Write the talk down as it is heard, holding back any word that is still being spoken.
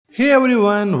Hey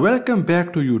everyone, welcome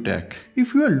back to YouTech.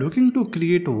 If you are looking to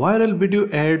create viral video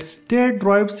ads that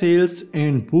drive sales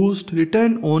and boost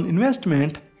return on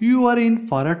investment, you are in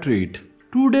for a treat.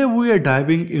 Today we are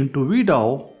diving into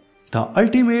VDAO, the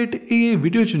ultimate AI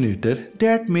video generator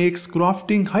that makes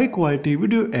crafting high quality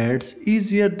video ads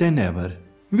easier than ever.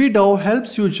 VDAO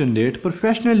helps you generate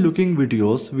professional looking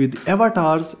videos with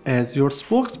avatars as your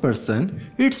spokesperson.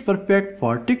 It's perfect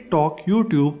for TikTok,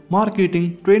 YouTube,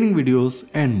 marketing, training videos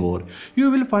and more.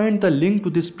 You will find the link to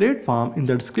this platform in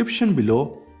the description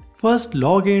below. First,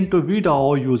 log in to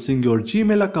VDAO using your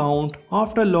Gmail account.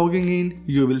 After logging in,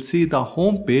 you will see the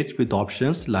home page with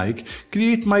options like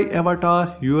Create My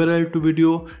Avatar, URL to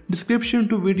video, Description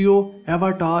to video,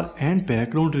 Avatar and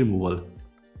Background Removal.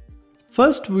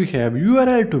 First we have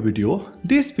URL to video.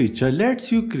 This feature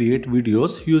lets you create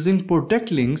videos using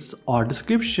product links or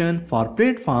description for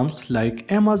platforms like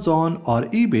Amazon or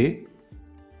eBay.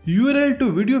 URL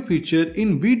to video feature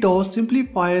in VDAO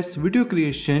simplifies video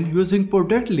creation using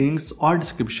product links or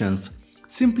descriptions.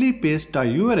 Simply paste a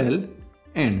URL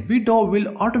and VDAO will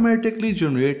automatically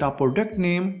generate a product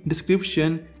name,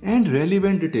 description and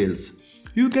relevant details.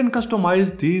 You can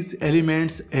customize these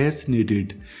elements as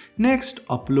needed. Next,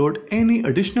 upload any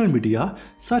additional media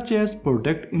such as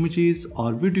product images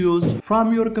or videos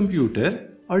from your computer.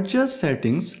 Adjust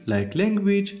settings like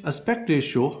language, aspect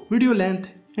ratio, video length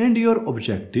and your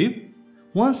objective.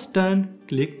 Once done,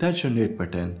 click the generate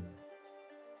button.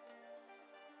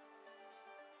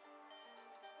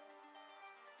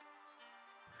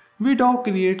 VDAO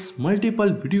creates multiple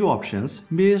video options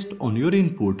based on your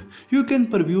input. You can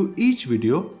preview each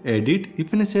video, edit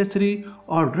if necessary,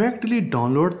 or directly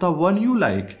download the one you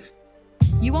like.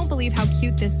 You won't believe how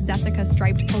cute this Jessica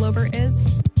striped pullover is.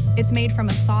 It's made from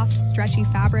a soft, stretchy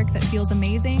fabric that feels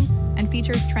amazing and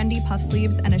features trendy puff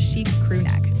sleeves and a chic crew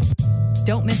neck.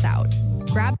 Don't miss out.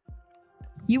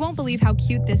 You won't believe how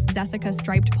cute this Jessica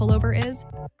striped pullover is.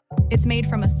 It's made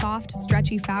from a soft,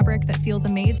 stretchy fabric that feels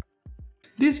amazing.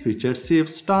 This feature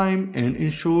saves time and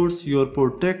ensures your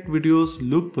product videos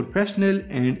look professional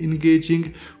and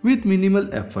engaging with minimal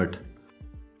effort.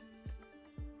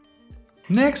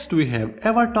 Next we have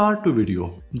Avatar to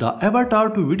Video. The Avatar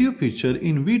to Video feature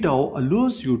in VDAO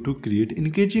allows you to create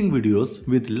engaging videos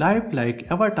with lifelike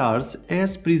avatars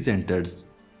as presenters.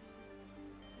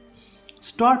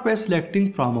 Start by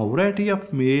selecting from a variety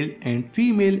of male and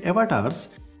female avatars,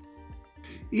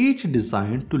 each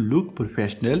designed to look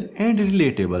professional and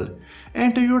relatable.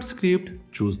 Enter your script,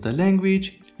 choose the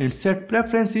language, and set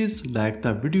preferences like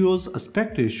the video's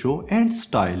aspect ratio and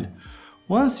style.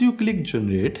 Once you click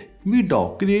Generate,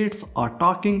 VDAO creates a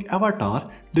talking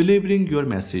avatar delivering your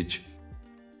message.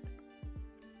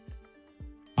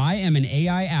 I am an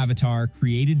AI avatar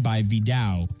created by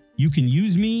VDAO. You can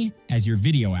use me as your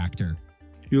video actor.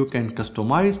 You can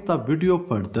customize the video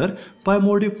further by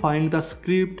modifying the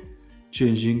script,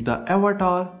 changing the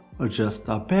avatar, adjust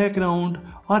the background,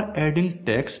 or adding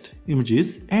text,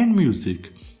 images, and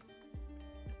music.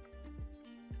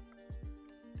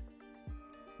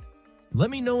 Let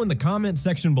me know in the comment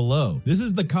section below. This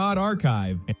is the COD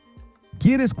archive.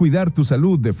 ¿Quieres cuidar tu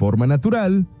salud de forma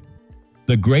natural?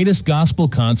 The greatest gospel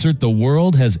concert the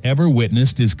world has ever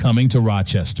witnessed is coming to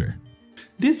Rochester.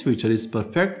 This feature is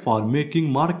perfect for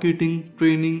making marketing,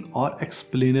 training, or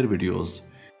explainer videos.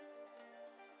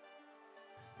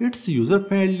 It's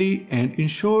user-friendly and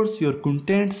ensures your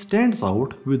content stands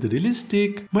out with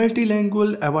realistic,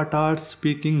 multilingual avatars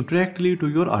speaking directly to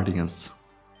your audience.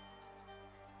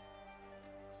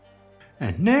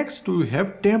 And next we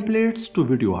have Templates to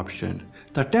Video option.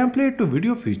 The Template to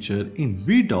Video feature in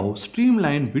VDAO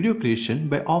streamlines video creation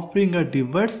by offering a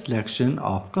diverse selection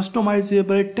of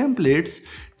customizable templates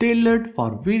tailored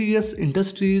for various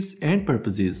industries and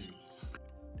purposes.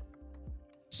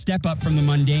 Step up from the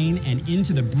mundane and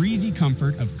into the breezy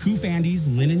comfort of Kufandy's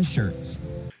linen shirts.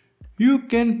 You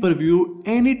can preview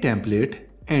any template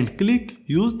and click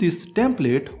Use this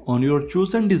template on your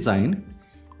chosen design.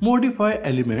 Modify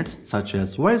elements such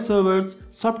as voiceovers,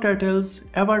 subtitles,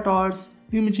 avatars,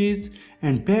 images,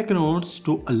 and backgrounds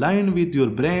to align with your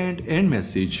brand and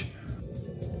message.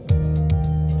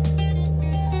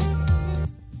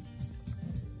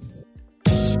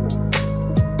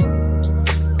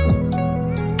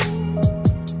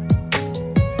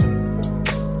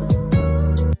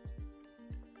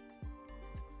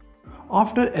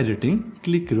 After editing,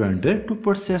 click Render to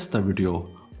process the video.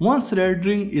 Once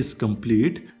rendering is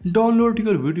complete, download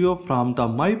your video from the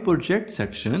My Project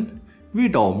section.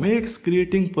 Vidao makes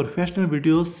creating professional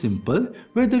videos simple.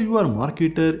 Whether you are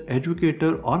marketer,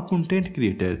 educator or content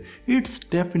creator, it's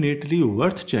definitely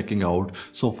worth checking out.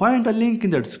 So find the link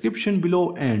in the description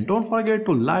below and don't forget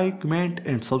to like, comment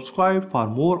and subscribe for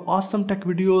more awesome tech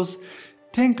videos.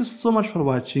 Thank you so much for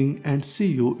watching and see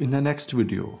you in the next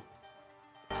video.